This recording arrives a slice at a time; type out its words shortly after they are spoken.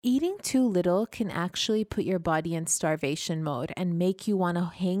Eating too little can actually put your body in starvation mode and make you want to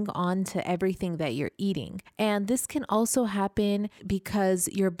hang on to everything that you're eating. And this can also happen because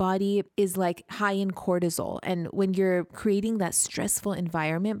your body is like high in cortisol. And when you're creating that stressful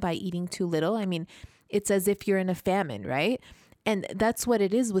environment by eating too little, I mean, it's as if you're in a famine, right? And that's what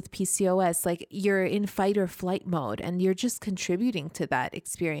it is with PCOS. Like you're in fight or flight mode and you're just contributing to that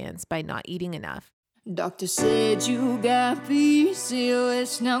experience by not eating enough. Doctor said you got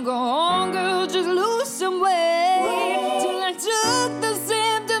PCOS. Now go on, girl, just lose some weight. Till I took the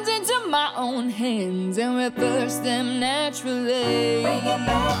symptoms into my own hands and reversed them naturally.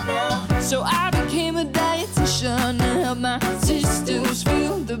 So I became a dietitian to help my sisters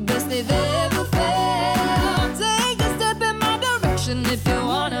feel the best they've ever felt. Take a step in my direction if you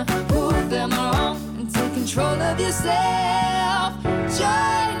wanna prove them wrong and take control of yourself.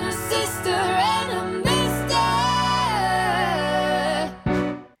 Join a sister and a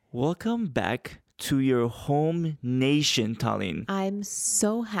Welcome back to your home nation, Tallinn. I'm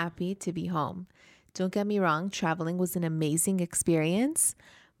so happy to be home. Don't get me wrong, traveling was an amazing experience,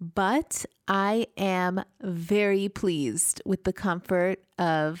 but I am very pleased with the comfort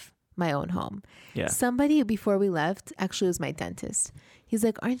of my own home. Yeah. Somebody before we left, actually it was my dentist. He's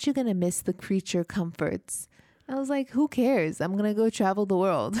like, aren't you going to miss the creature comforts? I was like, who cares? I'm going to go travel the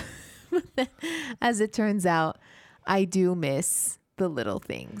world. As it turns out, I do miss the little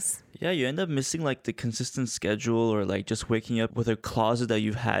things. Yeah, you end up missing like the consistent schedule or like just waking up with a closet that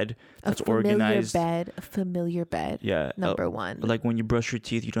you've had that's organized. A familiar bed. Yeah. Number one. Like when you brush your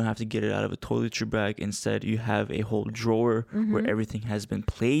teeth, you don't have to get it out of a toiletry bag. Instead, you have a whole drawer where everything has been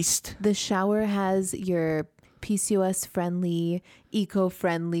placed. The shower has your PCOS friendly,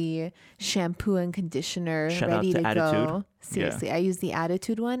 eco-friendly shampoo and conditioner ready to go. Seriously, yeah. I use the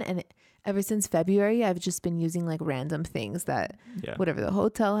Attitude one, and ever since February, I've just been using like random things that whatever the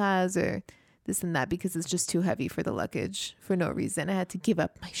hotel has or this and that because it's just too heavy for the luggage for no reason. I had to give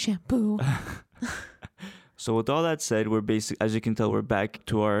up my shampoo. So with all that said, we're as you can tell, we're back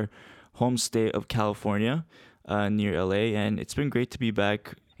to our home state of California near LA, and it's been great to be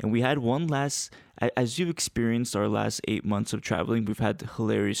back. And we had one last, as you've experienced our last 8 months of traveling, we've had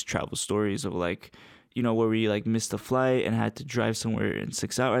hilarious travel stories of like, you know, where we like missed a flight and had to drive somewhere in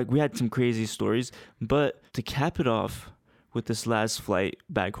 6 hours. Like, we had some crazy stories. But to cap it off with this last flight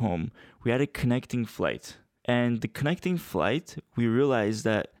back home, we had a connecting flight. And the connecting flight, we realized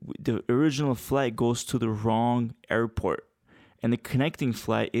that the original flight goes to the wrong airport. And the connecting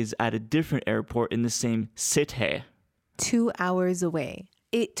flight is at a different airport in the same city. 2 hours away.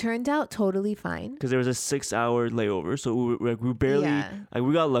 It turned out totally fine. Because there was a 6 hour layover. So we barely,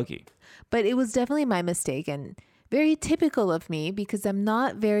 we got lucky. But it was definitely my mistake and very typical of me because I'm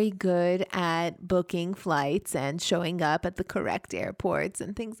not very good at booking flights and showing up at the correct airports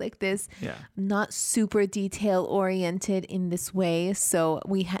and things like this. Yeah. I'm not super detail oriented in this way. So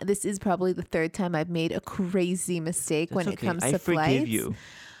this is probably the third time I've made a crazy mistake when it comes to flights. I forgive you.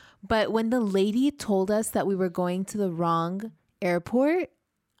 But when the lady told us that we were going to the wrong airport,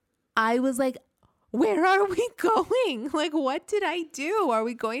 I was like, where are we going? Like, what did I do? Are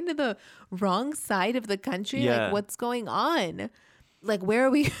we going to the wrong side of the country? Yeah. Like, what's going on? Like, where are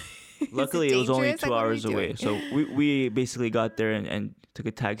we? Luckily, it was only 2 hours away. So we basically got there and took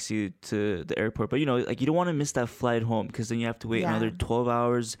a taxi to the airport. But, you know, like, you don't want to miss that flight home because then you have to wait another 12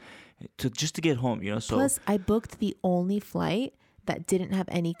 hours just to get home, you know? So plus, I booked the only flight that didn't have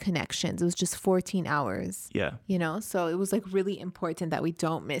any connections. It was just 14 hours. Yeah. You know, so it was like really important that we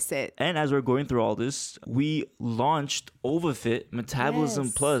don't miss it. And as we're going through all this, we launched OvaFit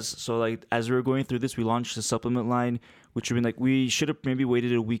Metabolism Plus. So like as we were going through this, we launched a supplement line, which would be like, we should have maybe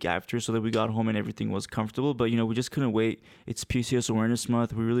waited a week after so that we got home and everything was comfortable. But, you know, we just couldn't wait. It's PCOS Awareness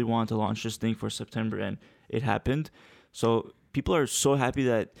Month. We really wanted to launch this thing for September, and it happened. So people are so happy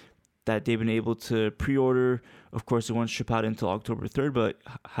that they've been able to pre-order. Of course, it won't ship out until October 3rd, but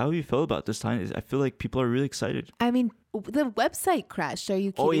how do you feel about this time? I feel like people are really excited. I mean, the website crashed. Are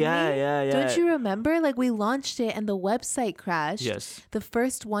you kidding me? Yeah. Don't you remember? Like, we launched it and the website crashed. Yes. The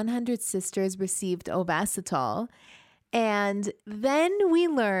first 100 sisters received Ovasitol. And then we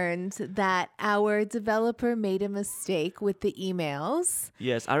learned that our developer made a mistake with the emails.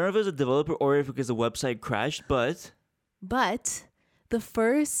 Yes. I don't know if it was a developer or if because the website crashed, but the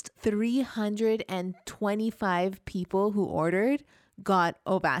first 325 people who ordered got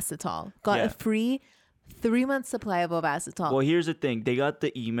Ovasitol, a free 3-month supply of Ovasitol. Well, here's the thing. They got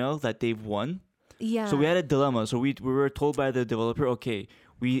the email that they've won. Yeah. So we had a dilemma. So we were told by the developer, okay,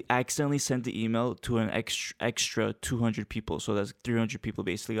 we accidentally sent the email to an extra 200 people. So that's 300 people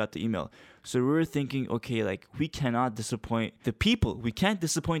basically got the email. So we were thinking, okay, like we cannot disappoint the people. We can't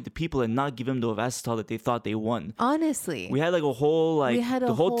disappoint the people and not give them the Ovasitol that they thought they won. Honestly. We had like a whole, like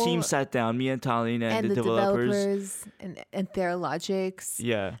the whole team whole sat down, me and Talene and the developers. And Theralogics.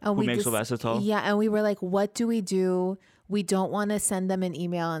 Yeah, and who makes Ovasitol. Yeah, and we were like, what do we do? We don't want to send them an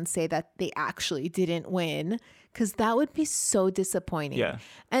email and say that they actually didn't win, because that would be so disappointing. Yeah.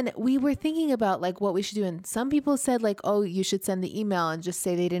 And we were thinking about like what we should do. And some people said like, oh, you should send the email and just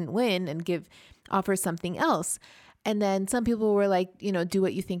say they didn't win and offer something else. And then some people were like, you know, do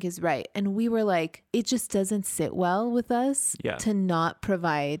what you think is right. And we were like, it just doesn't sit well with us to not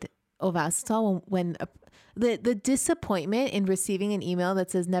provide Ovasitol when the disappointment in receiving an email that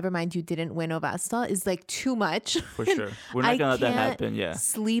says, never mind, you didn't win Ovasitol is like too much. For sure. We're not going to let that happen. Yeah.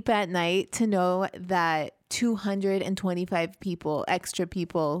 Sleep at night to know that 225 extra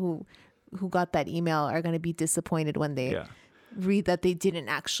people who got that email are going to be disappointed when they read that they didn't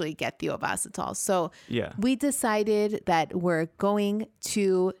actually get the Ovasitol. So we decided that we're going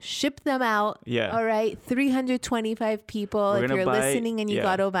to ship them out. Yeah. All right. 325 people. If you're listening and you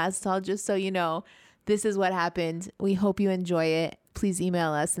got Ovasitol, just so you know, this is what happened. We hope you enjoy it. Please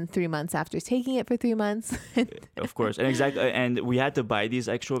email us in 3 months after taking it for 3 months. Of course. And we had to buy these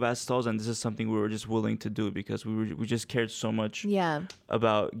extra Ovasitols, and this is something we were just willing to do because we just cared so much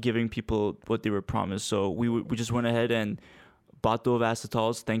about giving people what they were promised. So we just went ahead and bought the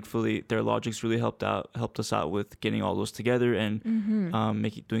Ovasitols. Thankfully, Theralogics really helped us out with getting all those together and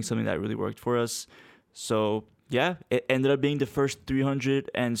doing something that really worked for us. So yeah, it ended up being the first 300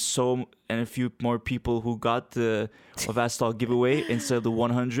 and a few more people who got the Ovasitol giveaway instead of the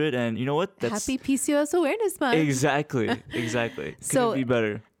 100. And you know what? Happy PCOS Awareness Month. Exactly. Couldn't be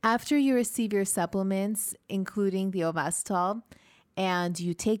better. After you receive your supplements, including the Ovasitol, and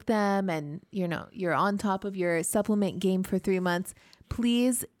you take them and you're on top of your supplement game for 3 months,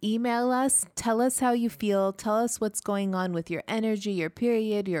 please email us. Tell us how you feel. Tell us what's going on with your energy, your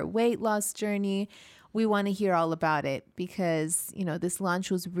period, your weight loss journey. We want to hear all about it because, this launch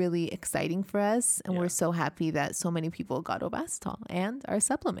was really exciting for us. And we're so happy that so many people got Ovasitol and our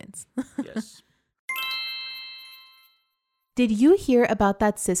supplements. Yes. Did you hear about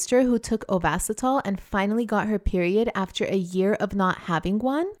that sister who took Ovasitol and finally got her period after a year of not having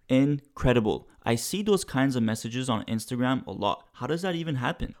one? Incredible. I see those kinds of messages on Instagram a lot. How does that even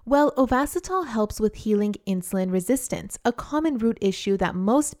happen? Well, Ovasitol helps with healing insulin resistance, a common root issue that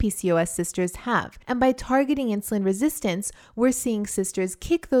most PCOS sisters have. And by targeting insulin resistance, we're seeing sisters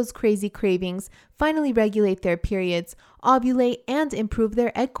kick those crazy cravings, finally regulate their periods, ovulate, and improve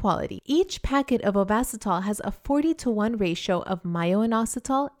their egg quality. Each packet of Ovasitol has a 40-to-1 ratio of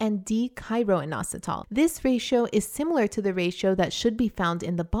myo-inositol and D-chiroinositol. This ratio is similar to the ratio that should be found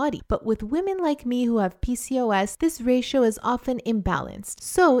in the body, but with women like me who have PCOS, this ratio is often imbalanced.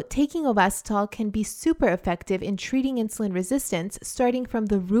 So, taking Ovasitol can be super effective in treating insulin resistance, starting from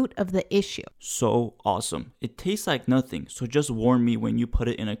the root of the issue. So awesome. It tastes like nothing, so just warn me when you put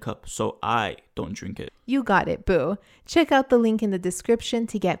it in a cup so I don't drink it. You got it, boo. Check out the link in the description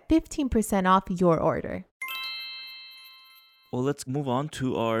to get 15% off your order. Well, let's move on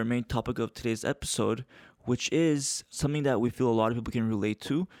to our main topic of today's episode, which is something that we feel a lot of people can relate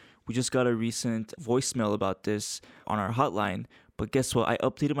to. We just got a recent voicemail about this on our hotline. But guess what? I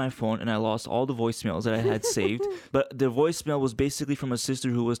updated my phone and I lost all the voicemails that I had saved. But the voicemail was basically from a sister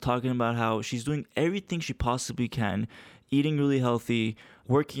who was talking about how she's doing everything she possibly can, eating really healthy,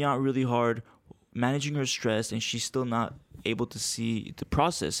 working out really hard, managing her stress, and she's still not able to see the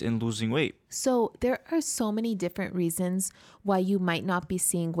process in losing weight. So there are so many different reasons why you might not be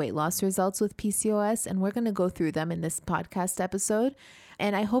seeing weight loss results with PCOS, and we're going to go through them in this podcast episode.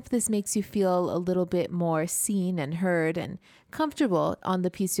 And I hope this makes you feel a little bit more seen and heard and comfortable on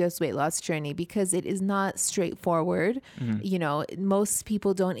the PCOS weight loss journey, because it is not straightforward. Most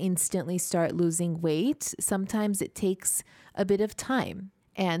people don't instantly start losing weight. Sometimes it takes a bit of time.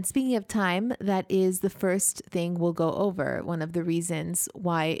 And speaking of time, that is the first thing we'll go over, one of the reasons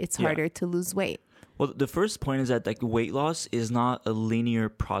why it's harder to lose weight. Well, the first point is that weight loss is not a linear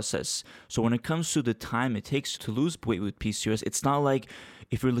process. So when it comes to the time it takes to lose weight with PCOS, it's not like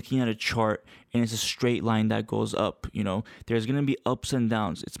if you're looking at a chart and it's a straight line that goes up, there's going to be ups and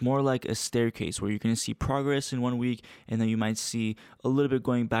downs. It's more like a staircase where you're going to see progress in 1 week, and then you might see a little bit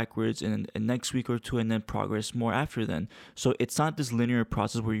going backwards in next week or two, and then progress more after then. So it's not this linear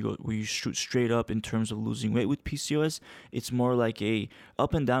process where you shoot straight up in terms of losing weight with PCOS. It's more like a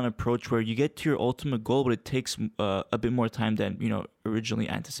up and down approach where you get to your ultimate goal, but it takes a bit more time than originally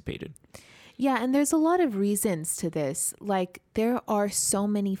anticipated. Yeah, and there's a lot of reasons to this. Like, There are so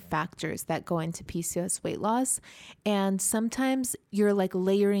many factors that go into PCOS weight loss. And sometimes you're like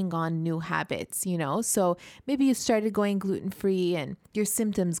layering on new habits, you know? So maybe you started going gluten-free and your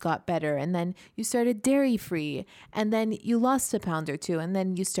symptoms got better. And then you started dairy-free. And then you lost a pound or two. And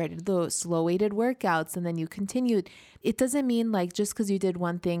then you started those slow-weighted workouts. And then you continued. It doesn't mean like just because you did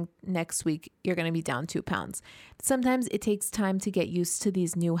one thing next week, you're going to be down 2 pounds. Sometimes it takes time to get used to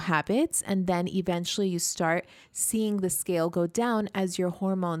these new habits. And then eventually you start seeing the scale go down as your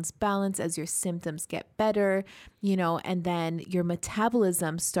hormones balance, as your symptoms get better, you know, and then your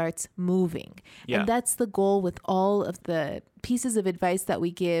metabolism starts moving. Yeah. And that's the goal with all of the pieces of advice that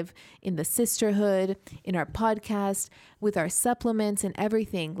we give in the sisterhood, in our podcast, with our supplements and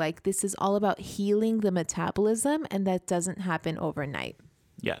everything. Like this is all about healing the metabolism, and that doesn't happen overnight.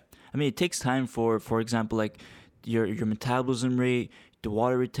 Yeah. I mean, it takes time for example, like your metabolism rate, the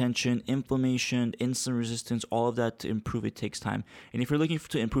water retention, inflammation, insulin resistance, all of that to improve. It takes time. And if you're looking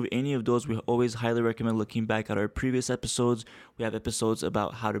to improve any of those, we always highly recommend looking back at our previous episodes. We have episodes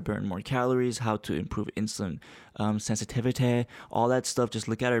about how to burn more calories, how to improve insulin sensitivity, all that stuff. Just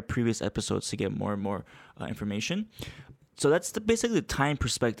look at our previous episodes to get more and more information. So that's basically the time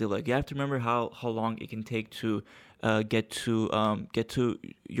perspective. Like you have to remember how long it can take to get to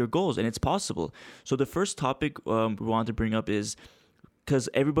your goals, and it's possible. So the first topic we wanted to bring up is, because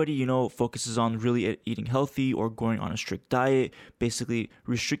everybody, you know, focuses on really eating healthy or going on a strict diet, basically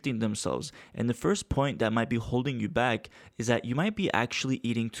restricting themselves. And the first point that might be holding you back is that you might be actually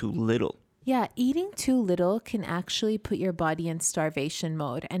eating too little. Yeah, eating too little can actually put your body in starvation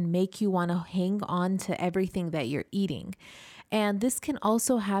mode and make you want to hang on to everything that you're eating. And this can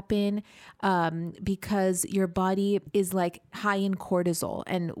also happen because your body is like high in cortisol.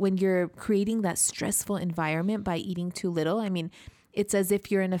 And when you're creating that stressful environment by eating too little, I mean, it's as if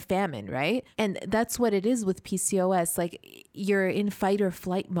you're in a famine, right? And that's what it is with PCOS. Like you're in fight or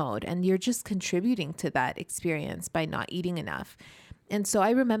flight mode, and you're just contributing to that experience by not eating enough. And so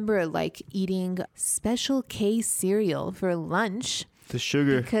I remember like eating Special K cereal for lunch. The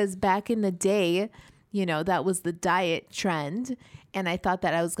sugar. Because back in the day, you know, that was the diet trend. And I thought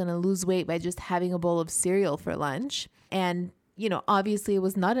that I was going to lose weight by just having a bowl of cereal for lunch. And you know, obviously it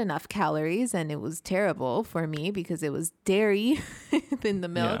was not enough calories, and it was terrible for me because it was dairy in the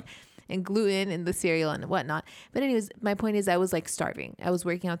milk and gluten in the cereal and whatnot. But anyways, my point is I was like starving. I was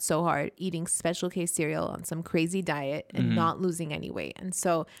working out so hard, eating Special K cereal on some crazy diet and not losing any weight. And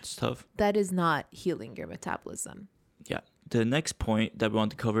so it's tough. That is not healing your metabolism. Yeah. The next point that we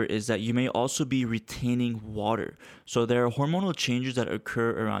want to cover is that you may also be retaining water. So there are hormonal changes that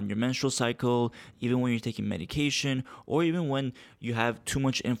occur around your menstrual cycle, even when you're taking medication, or even when you have too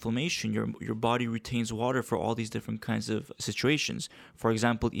much inflammation, your body retains water for all these different kinds of situations. For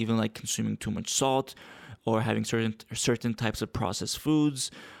example, even like consuming too much salt or having certain types of processed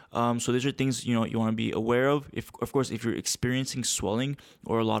foods. So these are things, you know, you want to be aware of. Of course, if you're experiencing swelling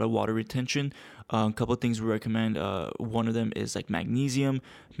or a lot of water retention, a couple of things we recommend. One of them is like magnesium.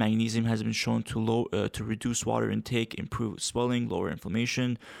 Magnesium has been shown to reduce water intake, improve swelling, lower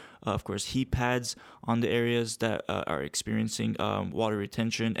inflammation. Of course, heat pads on the areas that are experiencing water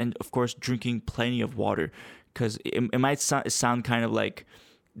retention, and of course, drinking plenty of water, because it might sound kind of like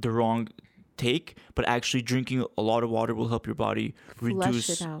the wrong take, but actually drinking a lot of water will help your body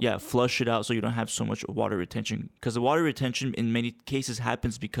flush it out, so you don't have so much water retention. Because the water retention in many cases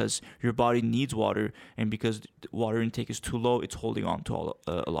happens because your body needs water, and because water intake is too low, it's holding on to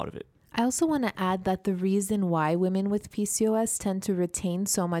a lot of it. I also want to add that the reason why women with PCOS tend to retain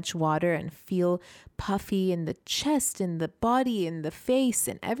so much water and feel puffy in the chest, in the body, in the face,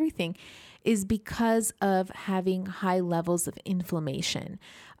 and everything is because of having high levels of inflammation.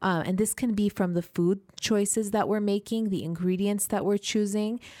 And this can be from the food choices that we're making, the ingredients that we're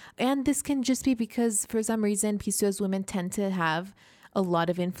choosing. And this can just be because for some reason, PCOS women tend to have a lot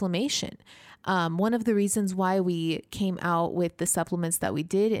of inflammation. One of the reasons why we came out with the supplements that we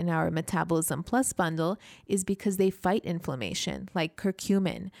did in our Metabolism Plus bundle is because they fight inflammation, like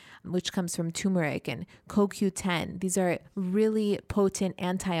curcumin, which comes from turmeric, and CoQ10. These are really potent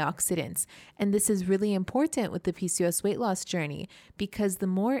antioxidants. And this is really important with the PCOS weight loss journey, because the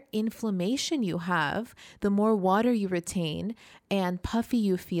more inflammation you have, the more water you retain and puffy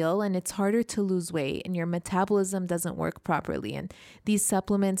you feel, and it's harder to lose weight, and your metabolism doesn't work properly. And these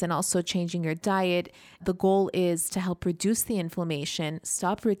supplements, and also changing your diet, the goal is to help reduce the inflammation,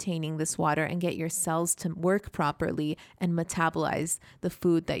 stop retaining this water, and get your cells to work properly and metabolize the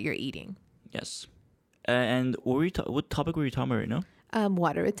food that you're eating. Yes. And what topic were you talking about right now?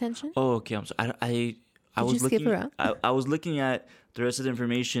 Water retention. Oh, okay. I'm sorry. I was skip looking. around? I was looking at the rest of the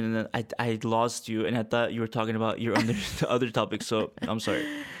information, and then I lost you, and I thought you were talking about your the other topic. So I'm sorry.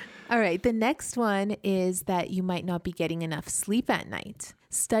 All right. The next one is that you might not be getting enough sleep at night.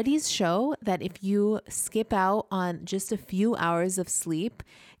 Studies show that if you skip out on just a few hours of sleep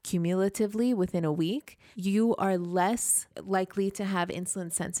cumulatively within a week, you are less likely to have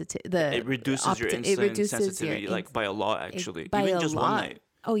insulin sensitivity. It reduces your insulin sensitivity like by a lot, actually. Even just one night.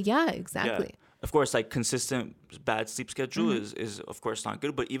 Oh, yeah, exactly. Yeah. Of course, like consistent bad sleep schedule is of course not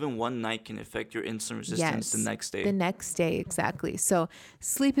good, but even one night can affect your insulin resistance the next day. The next day, exactly. So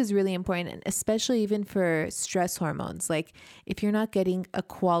sleep is really important, and especially even for stress hormones. Like if you're not getting a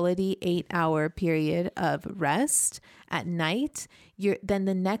quality 8-hour period of rest at night, then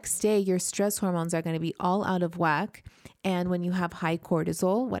the next day your stress hormones are going to be all out of whack. And when you have high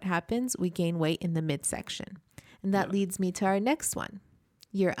cortisol, what happens? We gain weight in the midsection. And that leads me to our next one.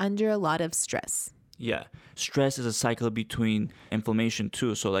 You're under a lot of stress. Yeah. Stress is a cycle between inflammation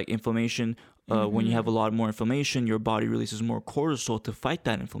too. So like inflammation, when you have a lot more inflammation, your body releases more cortisol to fight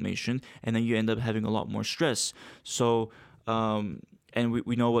that inflammation. And then you end up having a lot more stress. So, and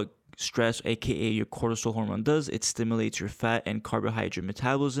we know what stress, aka your cortisol hormone, does. It stimulates your fat and carbohydrate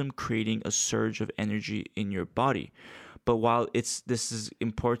metabolism, creating a surge of energy in your body. But while this is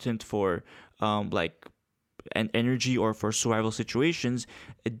important for and energy or for survival situations,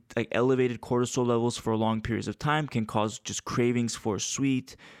 like elevated cortisol levels for long periods of time can cause just cravings for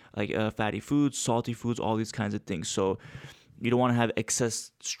sweet, like fatty foods, salty foods, all these kinds of things. So you don't want to have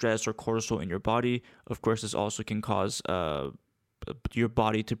excess stress or cortisol in your body. Of course, this also can cause your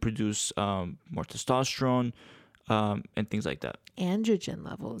body to produce more testosterone and things like that. Androgen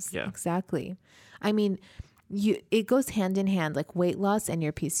levels. Yeah. Exactly. I mean, it goes hand in hand, like weight loss and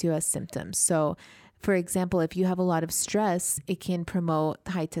your PCOS symptoms. So for example, if you have a lot of stress, it can promote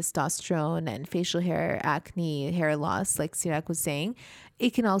high testosterone and facial hair, acne, hair loss, like Sirak was saying.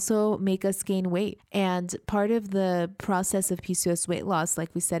 It can also make us gain weight. And part of the process of PCOS weight loss,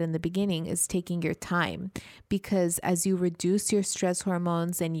 like we said in the beginning, is taking your time. Because as you reduce your stress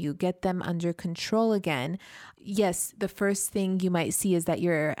hormones and you get them under control again, yes, the first thing you might see is that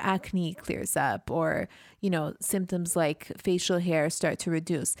your acne clears up, or, symptoms like facial hair start to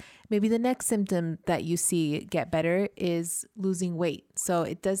reduce. Maybe the next symptom that you see get better is losing weight. So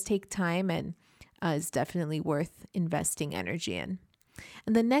it does take time and is definitely worth investing energy in.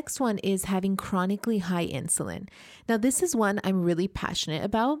 And the next one is having chronically high insulin. Now, this is one I'm really passionate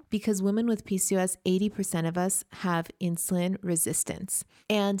about because women with PCOS, 80% of us have insulin resistance.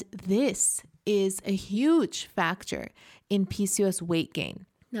 And this is a huge factor in PCOS weight gain.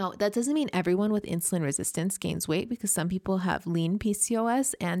 Now, that doesn't mean everyone with insulin resistance gains weight, because some people have lean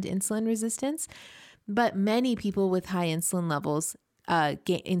PCOS and insulin resistance, but many people with high insulin levels,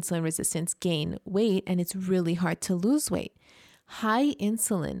 insulin resistance, gain weight, and it's really hard to lose weight. High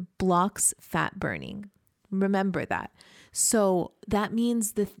insulin blocks fat burning. Remember that. So that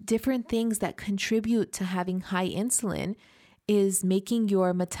means the different things that contribute to having high insulin is making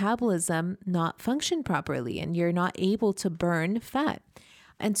your metabolism not function properly, and you're not able to burn fat.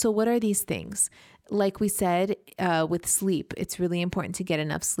 And so what are these things? Like we said, with sleep, it's really important to get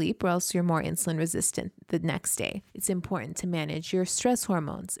enough sleep or else you're more insulin resistant the next day. It's important to manage your stress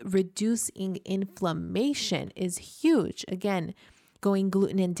hormones. Reducing inflammation is huge. Again, going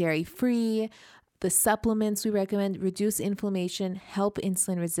gluten and dairy free. The supplements we recommend reduce inflammation, help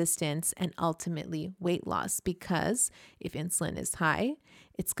insulin resistance, and ultimately weight loss, because if insulin is high,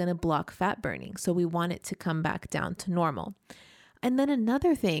 it's going to block fat burning. So we want it to come back down to normal. And then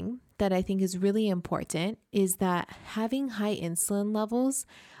another thing that I think is really important is that having high insulin levels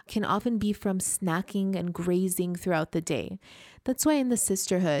can often be from snacking and grazing throughout the day. That's why in the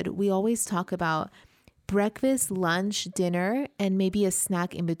sisterhood, we always talk about breakfast, lunch, dinner, and maybe a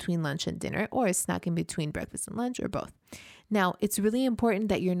snack in between lunch and dinner, or a snack in between breakfast and lunch, or both. Now, it's really important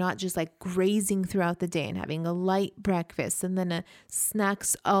that you're not just like grazing throughout the day and having a light breakfast and then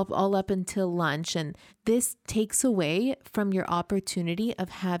snacks all up until lunch. And this takes away from your opportunity of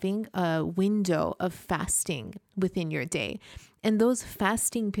having a window of fasting within your day. And those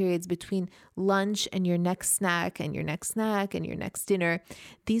fasting periods between lunch and your next snack and your next snack and your next dinner,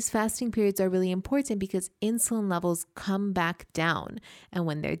 these fasting periods are really important because insulin levels come back down. And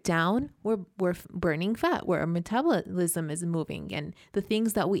when they're down, we're burning fat, where our metabolism is moving and the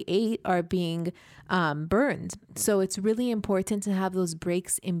things that we ate are being burned. So it's really important to have those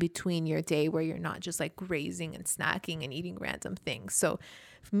breaks in between your day where you're not just like grazing and snacking and eating random things. So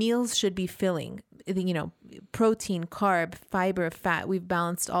meals should be filling, protein, carb, fiber, fat. We've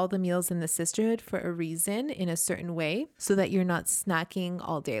balanced all the meals in the sisterhood for a reason, in a certain way, so that you're not snacking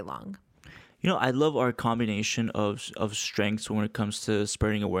all day long. I love our combination of strengths when it comes to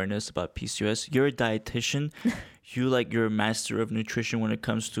spreading awareness about PCOS. You're a dietitian. You're a master of nutrition when it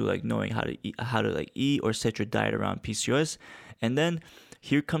comes to like knowing how to like eat or set your diet around PCOS. And then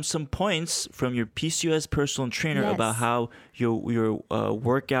here comes some points from your PCOS personal trainer about how your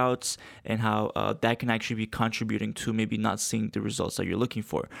workouts and how that can actually be contributing to maybe not seeing the results that you're looking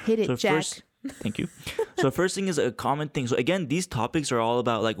for. Hit it, Jack. Thank you. So the first thing is a common thing. So again, these topics are all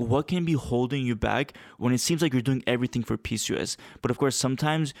about like what can be holding you back when it seems like you're doing everything for PCOS. But of course,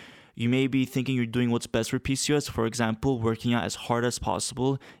 sometimes you may be thinking you're doing what's best for PCOS. For example, working out as hard as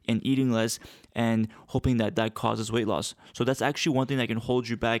possible and eating less and hoping that that causes weight loss. So that's actually one thing that can hold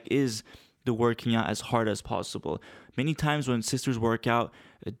you back is the working out as hard as possible. Many times when sisters work out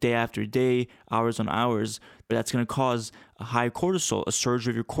day after day, hours on hours, that's going to cause a high cortisol, a surge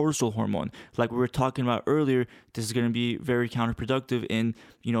of your cortisol hormone. Like we were talking about earlier, this is going to be very counterproductive in,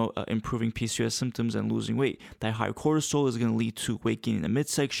 improving PCOS symptoms and losing weight. That high cortisol is going to lead to weight gain in the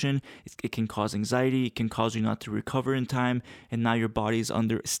midsection. It can cause anxiety. It can cause you not to recover in time. And now your body is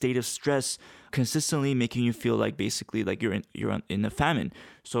under a state of stress, consistently making you feel like basically like you're in a famine.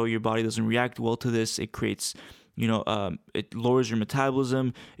 So your body doesn't react well to this. It creates it lowers your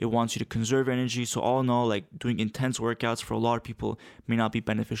metabolism. It wants you to conserve energy. So all in all, like doing intense workouts for a lot of people may not be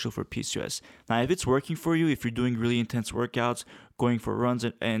beneficial for PCOS. Now, if it's working for you, if you're doing really intense workouts, going for runs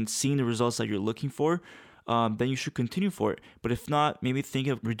and seeing the results that you're looking for, then you should continue for it. But if not, maybe think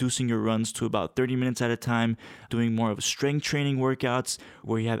of reducing your runs to about 30 minutes at a time, doing more of strength training workouts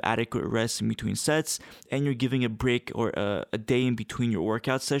where you have adequate rest in between sets, and you're giving a break or a day in between your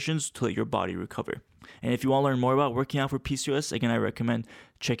workout sessions to let your body recover. And if you want to learn more about working out for PCOS, again, I recommend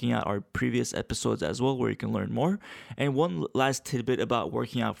checking out our previous episodes as well, where you can learn more. And one last tidbit about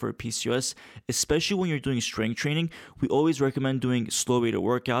working out for PCOS, especially when you're doing strength training, we always recommend doing slow weighted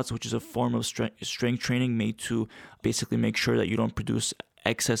workouts, which is a form of strength training made to basically make sure that you don't produce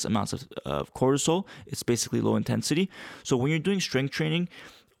excess amounts of cortisol. It's basically low intensity. So when you're doing strength training,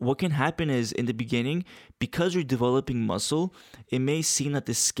 what can happen is in the beginning, because you're developing muscle, it may seem that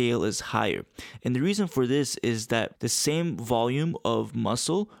the scale is higher. And the reason for this is that the same volume of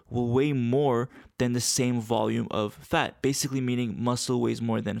muscle will weigh more than the same volume of fat, basically meaning muscle weighs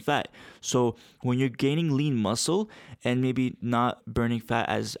more than fat. So when you're gaining lean muscle and maybe not burning fat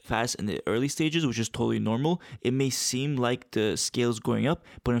as fast in the early stages, which is totally normal, it may seem like the scale is going up,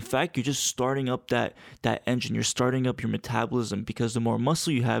 but in fact, you're just starting up that engine. You're starting up your metabolism, because the more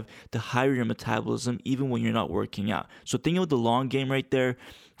muscle you have, the higher your metabolism, even when you're not working out. So think about the long game right there.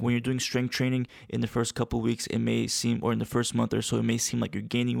 When you're doing strength training in the first couple of weeks, it may seem, or in the first month or so, it may seem like you're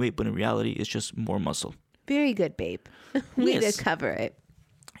gaining weight, but in reality, it's just more muscle. Very good, babe. Way to cover it.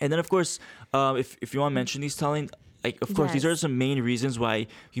 And then, of course, if you want to mention these, Talene, of course, these are some main reasons why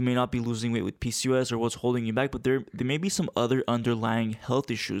you may not be losing weight with PCOS or what's holding you back, but there may be some other underlying health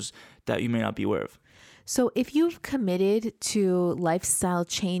issues that you may not be aware of. So if you've committed to lifestyle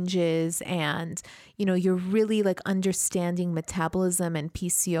changes and, you're really like understanding metabolism and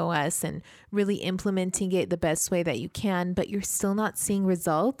PCOS and really implementing it the best way that you can, but you're still not seeing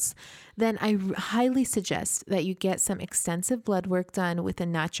results, then I highly suggest that you get some extensive blood work done with a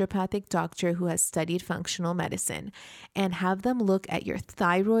naturopathic doctor who has studied functional medicine, and have them look at your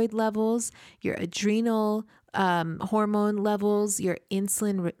thyroid levels, your adrenal hormone levels, your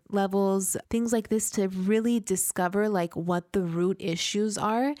insulin levels, things like this, to really discover like what the root issues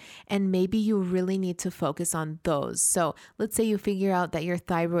are. And maybe you really need to focus on those. So let's say you figure out that your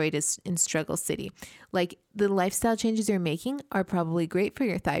thyroid is in struggle city. Like the lifestyle changes you're making are probably great for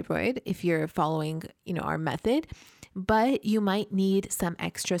your thyroid if you're following, our method. But you might need some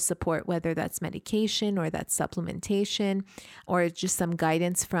extra support, whether that's medication or that's supplementation, or just some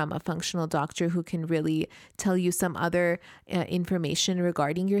guidance from a functional doctor who can really tell you some other information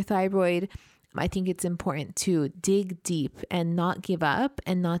regarding your thyroid. I think it's important to dig deep and not give up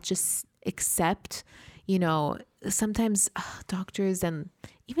and not just accept, sometimes doctors and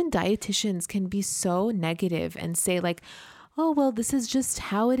even dietitians can be so negative and say like, oh, well, this is just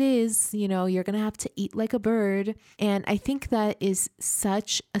how it is. You're going to have to eat like a bird. And I think that is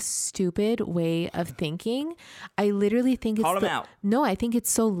such a stupid way of thinking. I literally think it's... Call them out. No, I think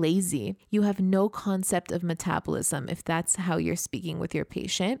it's so lazy. You have no concept of metabolism if that's how you're speaking with your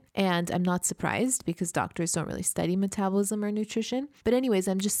patient. And I'm not surprised because doctors don't really study metabolism or nutrition. But anyways,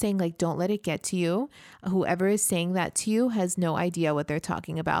 I'm just saying, like, don't let it get to you. Whoever is saying that to you has no idea what they're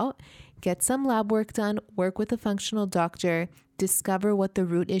talking about. Get some lab work done, work with a functional doctor, discover what the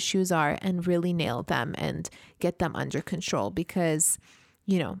root issues are, and really nail them and get them under control, because,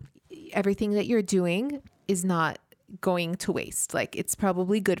 everything that you're doing is not going to waste. Like, it's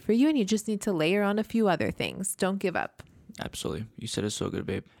probably good for you, and you just need to layer on a few other things. Don't give up. Absolutely. You said it so good,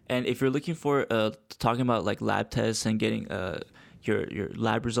 babe. And if you're looking for talking about like lab tests and getting your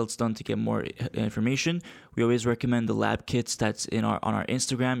lab results done to get more information, we always recommend the lab kits that's on our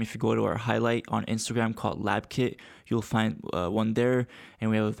Instagram. If you go to our highlight on Instagram called Lab Kit, you'll find one there,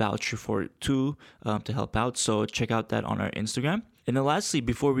 and we have a voucher for it too to help out. So check out that on our Instagram. And then lastly,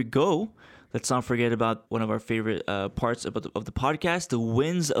 before we go, let's not forget about one of our favorite parts of the podcast, the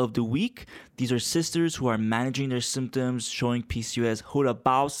wins of the week. These are sisters who are managing their symptoms, showing PCOS who the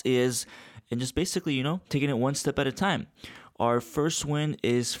boss is, and just basically, taking it one step at a time. Our first win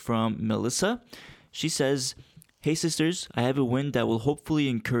is from Melissa. She says, "Hey sisters, I have a win that will hopefully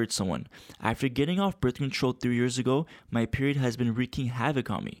encourage someone. After getting off birth control 3 years ago, my period has been wreaking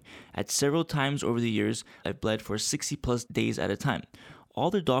havoc on me. At several times over the years, I've bled for 60 plus days at a time. All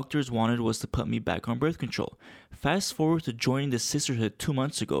the doctors wanted was to put me back on birth control. Fast forward to joining the sisterhood 2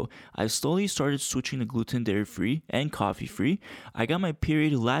 months ago, I've slowly started switching to gluten, dairy-free, and coffee-free. I got my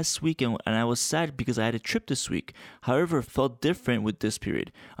period last week and I was sad because I had a trip this week. However, it felt different with this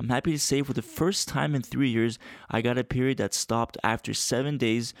period. I'm happy to say for the first time in 3 years, I got a period that stopped after 7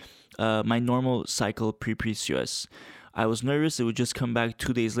 days, my normal cycle pre-PCOS. I was nervous it would just come back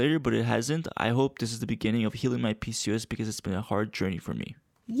 2 days later, but it hasn't. I hope this is the beginning of healing my PCOS because it's been a hard journey for me."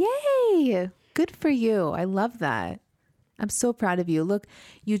 Yay! Good for you. I love that. I'm so proud of you. Look,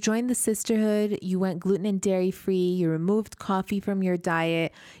 you joined the sisterhood, you went gluten and dairy free, you removed coffee from your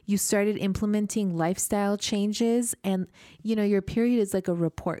diet, you started implementing lifestyle changes, and your period is like a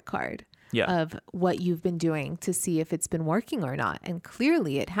report card. Of what you've been doing to see if it's been working or not. And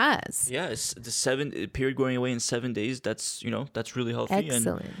clearly it has. Yeah, it's the period going away in 7 days. That's really healthy.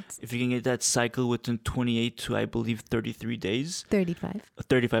 Excellent. And if you can get that cycle within 28 to, I believe, 33 days.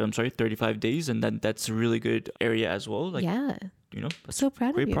 35 days. And then that's a really good area as well. So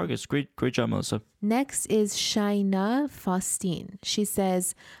proud of you. Great progress. Great job, Melissa. Next is Shaina Faustine. She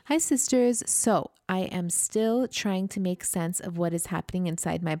says, "Hi sisters. So I am still trying to make sense of what is happening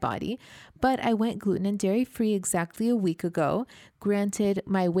inside my body, but I went gluten and dairy free exactly a week ago. Granted,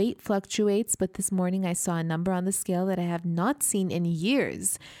 my weight fluctuates, but this morning I saw a number on the scale that I have not seen in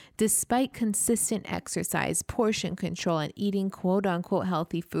years, despite consistent exercise, portion control, and eating quote unquote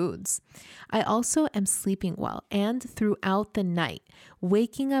healthy foods. I also am sleeping well and throughout the night.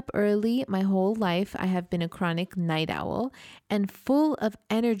 Waking up early my whole life, I have been a chronic night owl and full of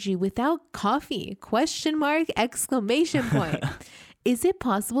energy without coffee, ? Is it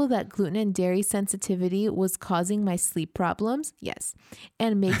possible that gluten and dairy sensitivity was causing my sleep problems? Yes.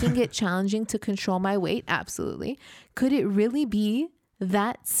 And making it challenging to control my weight? Absolutely. Could it really be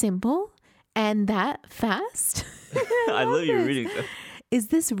that simple and that fast?" I love you reading that. Is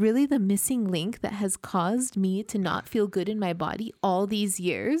this really the missing link that has caused me to not feel good in my body all these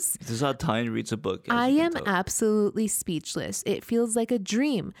years? This is how Tanya reads a book. I am absolutely speechless. It feels like a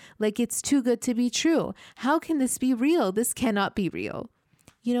dream, like it's too good to be true. How can this be real? This cannot be real.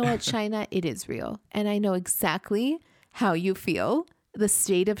 You know what, Shaina? It is real. And I know exactly how you feel, the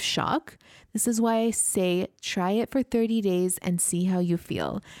state of shock. This is why I say try it for 30 days and see how you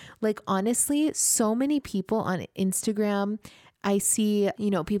feel. Like, honestly, so many people on Instagram, I see,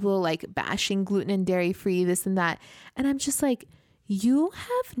 people like bashing gluten and dairy free, this and that. And I'm just like, you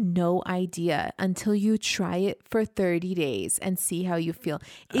have no idea until you try it for 30 days and see how you feel.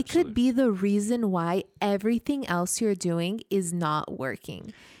 Absolutely. It could be the reason why everything else you're doing is not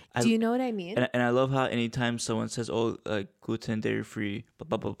working. Do you know what I mean? And I love how anytime someone says, "Oh, gluten, dairy free,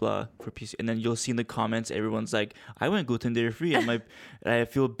 blah blah blah for PC," and then you'll see in the comments everyone's like, "I went gluten, dairy free, and I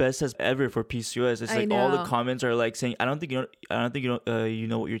feel best as ever for PCOS." It's like all the comments are like saying, "I don't think you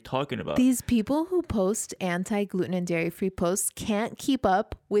know what you're talking about." These people who post anti-gluten and dairy free posts can't keep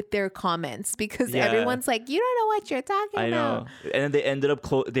up with their comments because everyone's like, "You don't know what you're talking about." I know, and then they end up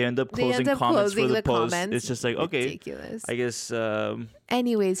closing comments for the post. Comments. It's just like, okay, ridiculous. I guess.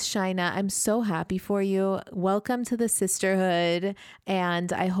 Anyways, Shaina, I'm so happy for you. Welcome to the sisterhood.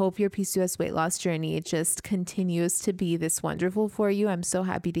 And I hope your PCOS weight loss journey just continues to be this wonderful for you. I'm so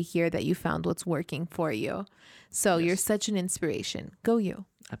happy to hear that you found what's working for you. So You're such an inspiration. Go you.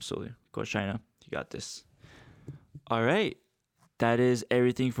 Absolutely. Go Shaina. You got this. All right. That is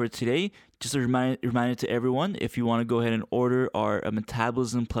everything for today. Just a reminder to everyone, if you want to go ahead and order our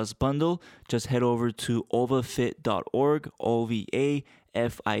Metabolism Plus bundle, just head over to ovafit.org,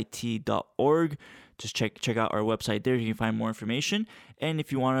 ovafit.org. Just check out our website there. You can find more information. And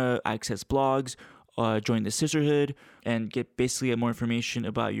if you want to access blogs, join the sisterhood, and get more information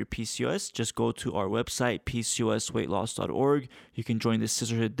about your PCOS, just go to our website, pcosweightloss.org. You can join the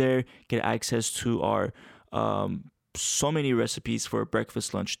sisterhood there, get access to our so many recipes for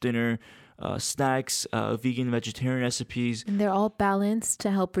breakfast, lunch, dinner, snacks, vegan, vegetarian recipes. And they're all balanced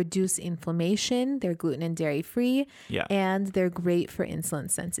to help reduce inflammation. They're gluten and dairy free. Yeah. And they're great for insulin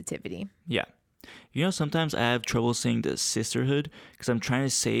sensitivity. Yeah. You know, sometimes I have trouble saying the sisterhood because I'm trying to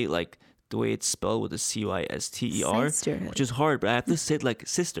say it like the way it's spelled with the Cyster, Sisterhood. which is hard, but I have to say it like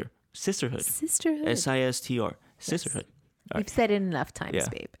sisterhood. Sisterhood. Sistr, sisterhood. We've said it enough times, Yeah.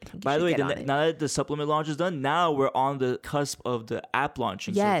 babe. I think you By the should way, get on it. now that the supplement launch is done, now we're on the cusp of the app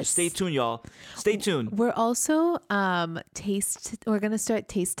launching. Yes. So stay tuned, y'all. Stay tuned. We're also we're gonna start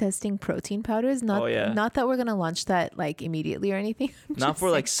taste testing protein powders. Not not that we're gonna launch that like immediately or anything. Not for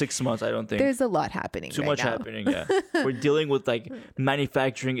like 6 months, I don't think. There's a lot happening. Too right much now. happening, yeah. We're dealing with like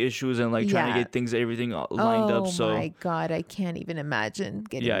manufacturing issues and like trying to Yeah. get things, everything lined up. So Oh my God, I can't even imagine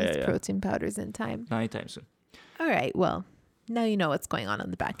getting these protein powders in time. not anytime soon. All right, well, now you know what's going on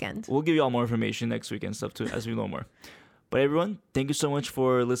the back end. We'll give you all more information next week and stuff too as we know more. But everyone, thank you so much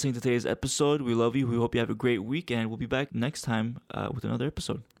for listening to today's episode. We love you. We hope you have a great week, and we'll be back next time with another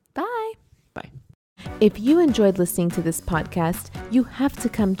episode. Bye. Bye. If you enjoyed listening to this podcast, you have to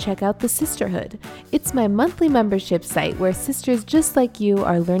come check out the Sisterhood. It's my monthly membership site where sisters just like you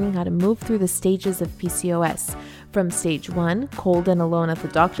are learning how to move through the stages of PCOS. From stage 1, cold and alone at the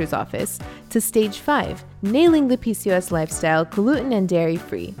doctor's office, to stage 5, nailing the PCOS lifestyle, gluten and dairy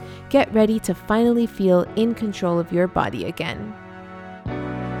free. Get ready to finally feel in control of your body again.